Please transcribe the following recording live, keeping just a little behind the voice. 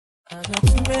I got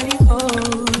too many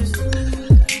hoes.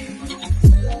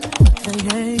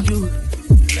 Hey, you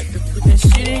like to put that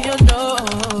shit in your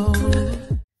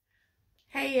nose.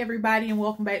 Hey everybody, and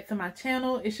welcome back to my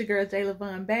channel. It's your girl J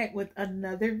Lavon back with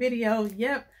another video.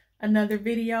 Yep, another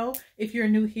video. If you're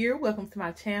new here, welcome to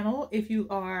my channel. If you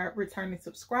are a returning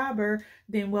subscriber,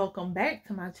 then welcome back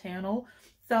to my channel.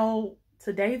 So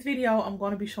today's video, I'm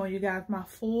going to be showing you guys my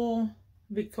full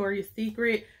Victoria's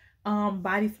Secret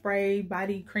body spray,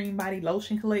 body cream, body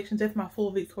lotion collection. Just my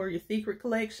full Victoria's Secret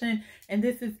collection. And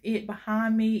this is it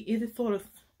behind me. It is sort of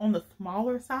on the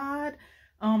smaller side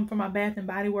for my Bath and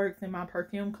Body Works and my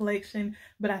perfume collection,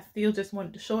 but I still just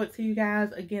wanted to show it to you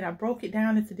guys. Again, I broke it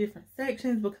down into different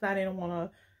sections because I didn't want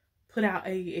to put out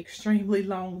a extremely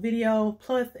long video.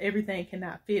 Plus, everything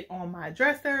cannot fit on my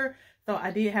dresser, so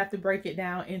I did have to break it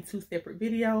down into separate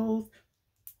videos.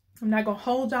 I'm not gonna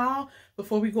hold y'all.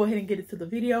 Before we go ahead and get into the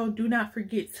video, do not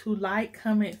forget to like,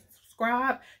 comment,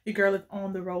 subscribe. Your girl is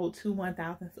on the road to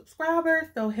 1,000 subscribers,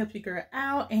 so help your girl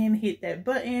out and hit that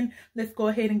button. Let's go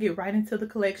ahead and get right into the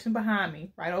collection behind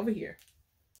me, right over here.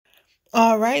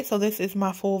 All right, so this is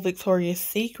my full Victoria's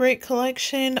Secret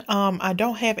collection. I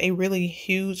don't have a really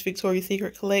huge Victoria's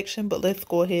Secret collection, but let's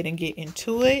go ahead and get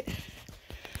into it.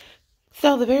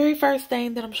 So the very first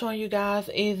thing that I'm showing you guys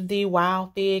is the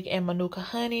Wild Fig and Manuka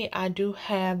Honey. I do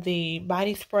have the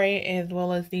body spray as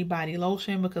well as the body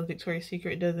lotion because Victoria's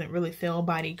Secret doesn't really sell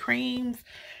body creams.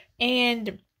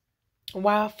 And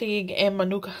Wild Fig and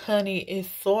Manuka Honey is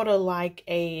sort of like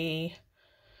a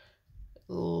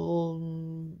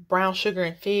brown sugar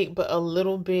and fig, but a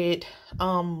little bit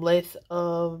less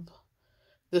of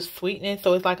the sweetness.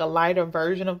 So it's like a lighter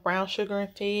version of brown sugar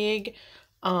and fig.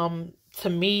 To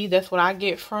me, that's what I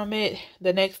get from it.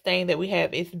 The next thing that we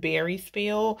have is Berry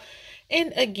Spill.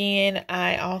 And again,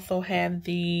 I also have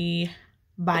the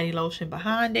body lotion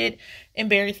behind it. And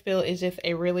Berry Spill is just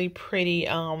a really pretty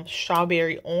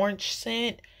strawberry orange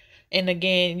scent. And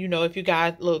again, you know, if you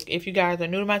guys are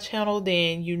new to my channel,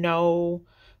 then you know,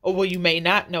 or well, you may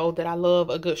not know that I love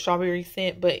a good strawberry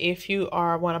scent. But if you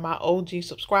are one of my OG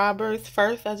subscribers,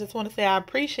 first, I just want to say I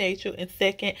appreciate you. And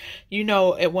second, you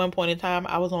know, at one point in time,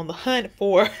 I was on the hunt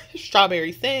for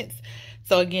strawberry scents.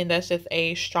 So again, that's just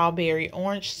a strawberry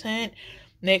orange scent.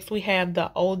 Next, we have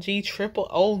the OG Triple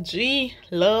OG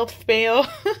Love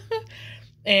Spell.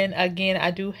 And again, I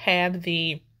do have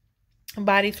the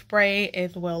body spray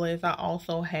as well as I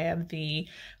also have the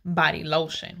body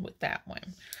lotion with that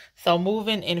one. So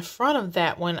moving in front of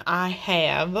that one, I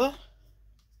have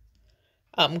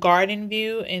Garden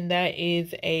View, and that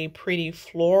is a pretty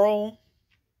floral.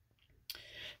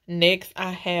 Next,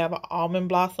 I have Almond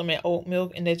Blossom and Oat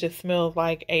Milk, and it just smells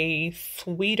like a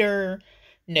sweeter,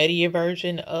 nuttier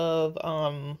version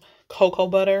of cocoa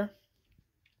butter.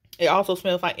 It also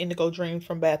smells like Indigo Dreams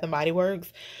from Bath and Body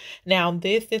Works. Now,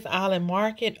 this is Island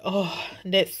Market. Oh,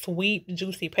 that sweet,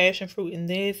 juicy passion fruit in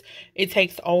this. It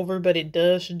takes over, but it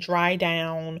does dry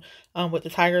down with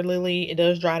the Tiger Lily. It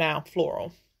does dry down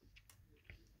floral.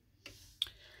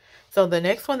 So the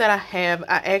next one that I have,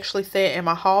 I actually said in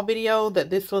my haul video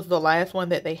that this was the last one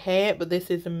that they had, but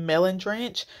this is Melon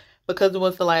Drench. Because it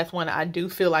was the last one, I do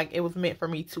feel like it was meant for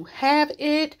me to have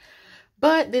it.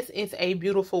 But this is a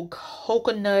beautiful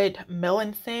coconut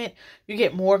melon scent. You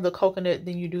get more of the coconut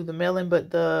than you do the melon, but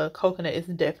the coconut is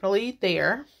definitely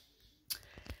there.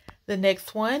 The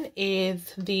next one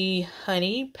is the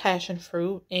honey passion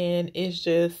fruit, and it's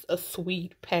just a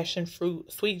sweet passion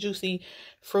fruit, sweet, juicy,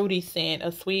 fruity scent,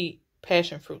 a sweet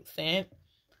passion fruit scent.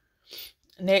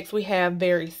 Next, we have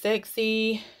Very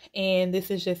Sexy, and this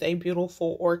is just a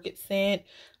beautiful orchid scent.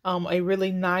 A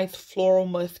really nice floral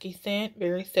musky scent,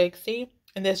 Very Sexy.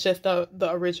 And that's just the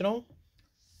original.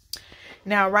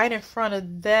 Now, right in front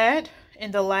of that,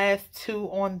 and the last two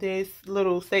on this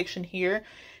little section here,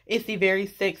 is the Very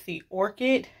Sexy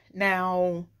Orchid.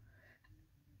 Now,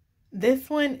 this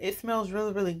one, it smells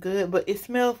really, really good, but it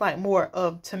smells like more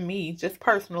of, to me, just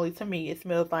personally to me, it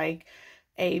smells like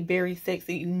a Very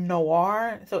Sexy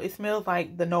Noir. So it smells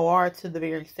like the Noir to the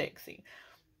Very Sexy.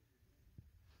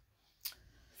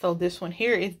 So this one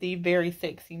here is the Very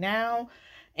Sexy Now.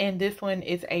 And this one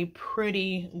is a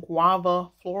pretty guava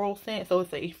floral scent. So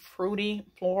it's a fruity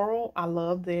floral. I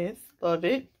love this. Love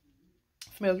it.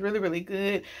 Smells really, really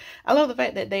good. I love the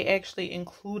fact that they actually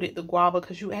included the guava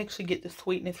because you actually get the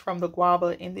sweetness from the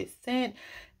guava in this scent.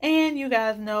 And you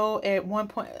guys know at one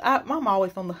point, I'm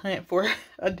always on the hunt for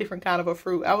a different kind of a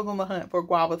fruit. I was on the hunt for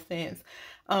guava scents.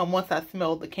 Once I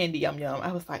smelled the candy yum yum,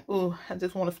 I was like, ooh, I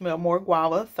just want to smell more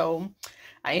guava. So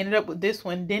I ended up with this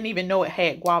one. Didn't even know it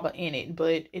had guava in it,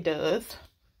 but it does.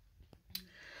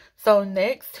 So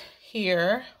next,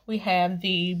 here we have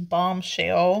the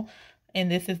Bombshell, and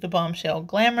this is the Bombshell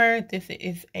Glamour. This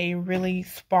is a really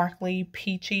sparkly,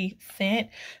 peachy scent,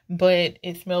 but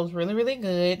it smells really, really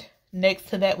good. Next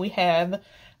to that, we have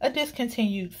a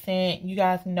discontinued scent. You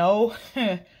guys know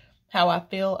how I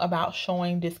feel about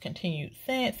showing discontinued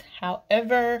scents.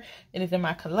 However, it is in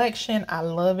my collection. I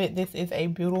love it. This is a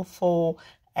beautiful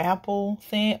apple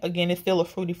scent. Again, it's still a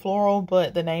fruity floral,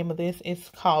 but the name of this is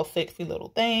called Sexy Little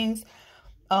Things.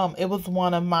 It was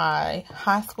one of my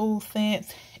high school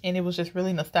scents, and it was just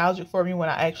really nostalgic for me when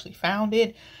I actually found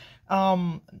it.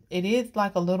 It is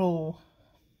like a little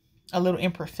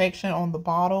imperfection on the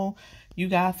bottle. You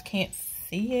guys can't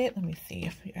see it. Let me see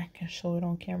if I can show it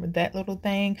on camera. That little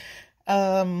thing,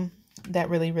 that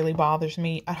really, really bothers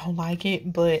me. I don't like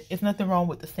it, but it's nothing wrong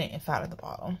with the scent inside of the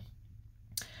bottle.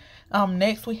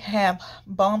 Next we have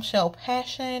Bombshell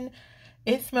Passion.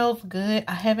 It smells good.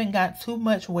 I haven't got too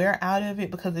much wear out of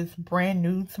it because it's brand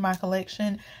new to my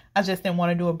collection. I just didn't want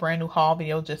to do a brand new haul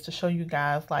video just to show you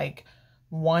guys like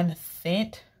one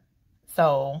scent.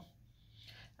 So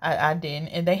I didn't.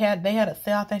 And they had a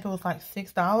sale. I think it was like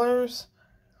 $6.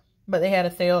 But they had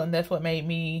a sale, and that's what made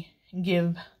me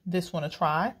give this one a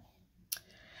try.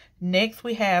 Next,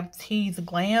 we have Tease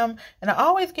Glam. And I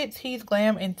always get Tease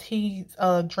Glam and Tease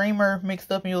Dreamer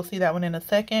mixed up, and you'll see that one in a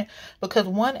second. Because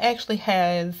one actually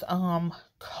has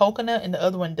coconut and the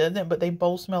other one doesn't, but they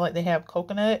both smell like they have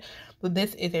coconut. But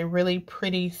this is a really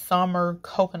pretty summer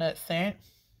coconut scent.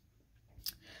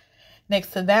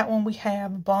 Next to that one, we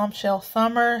have Bombshell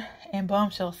Summer. And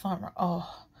Bombshell Summer,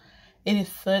 oh, it is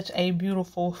such a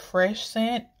beautiful, fresh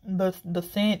scent. The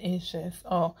scent is just,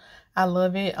 oh, I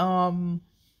love it.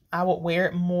 I would wear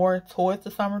it more towards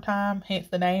the summertime, hence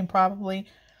the name probably.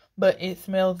 But it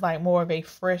smells like more of a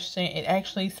fresh scent. It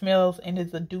actually smells, and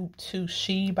is a dupe to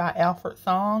She by Alfred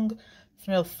Song. It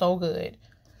smells so good.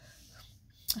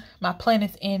 My plan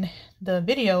is in the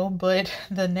video, but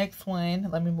the next one,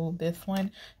 let me move this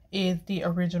one, is the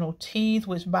original Tease,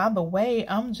 which by the way,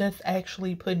 I'm just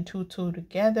actually putting two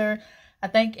together. I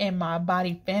think in my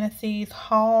Body Fantasies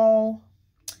haul,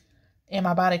 in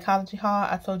my Bodycology haul,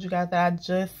 I told you guys that I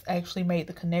just actually made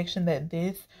the connection that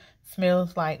this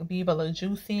smells like Viva La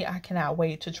Juicy. I cannot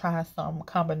wait to try some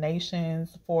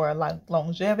combinations for like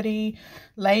longevity,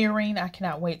 layering. I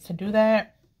cannot wait to do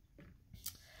that.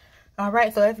 All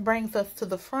right, so that brings us to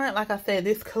the front. Like I said,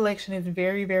 this collection is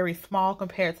very, very small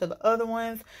compared to the other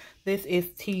ones. This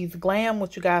is Tease Glam,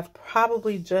 which you guys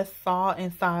probably just saw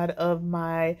inside of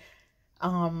my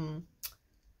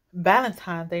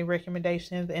Valentine's Day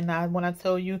recommendations. And when I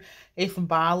tell you it's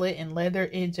violet and leather,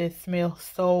 it just smells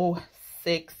so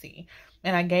sexy.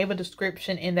 And I gave a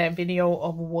description in that video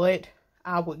of what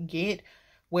I would get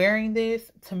wearing this.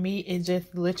 To me, it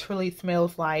just literally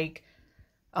smells like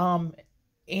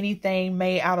anything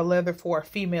made out of leather for a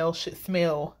female should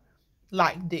smell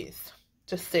like this.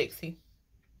 Just sexy.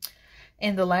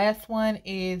 And the last one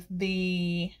is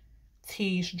the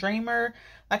Tease Dreamer.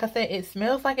 Like I said, it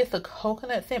smells like it's a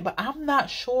coconut scent, but I'm not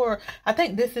sure. I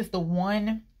think this is the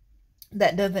one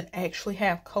that doesn't actually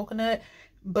have coconut,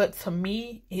 but to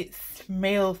me, it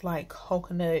smells like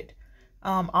coconut.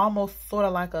 Almost sort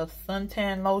of like a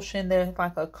suntan lotion. There's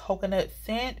like a coconut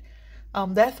scent.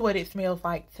 That's what it smells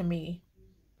like to me.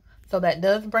 So that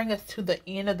does bring us to the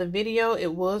end of the video.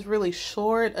 It was really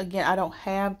short. Again, I don't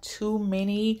have too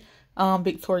many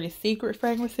Victoria's Secret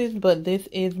fragrances, but this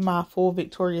is my full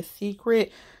Victoria's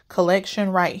Secret collection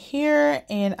right here,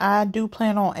 and I do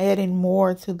plan on adding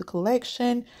more to the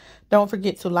collection. Don't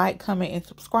forget to like, comment, and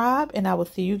subscribe, and I will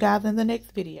see you guys in the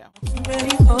next video.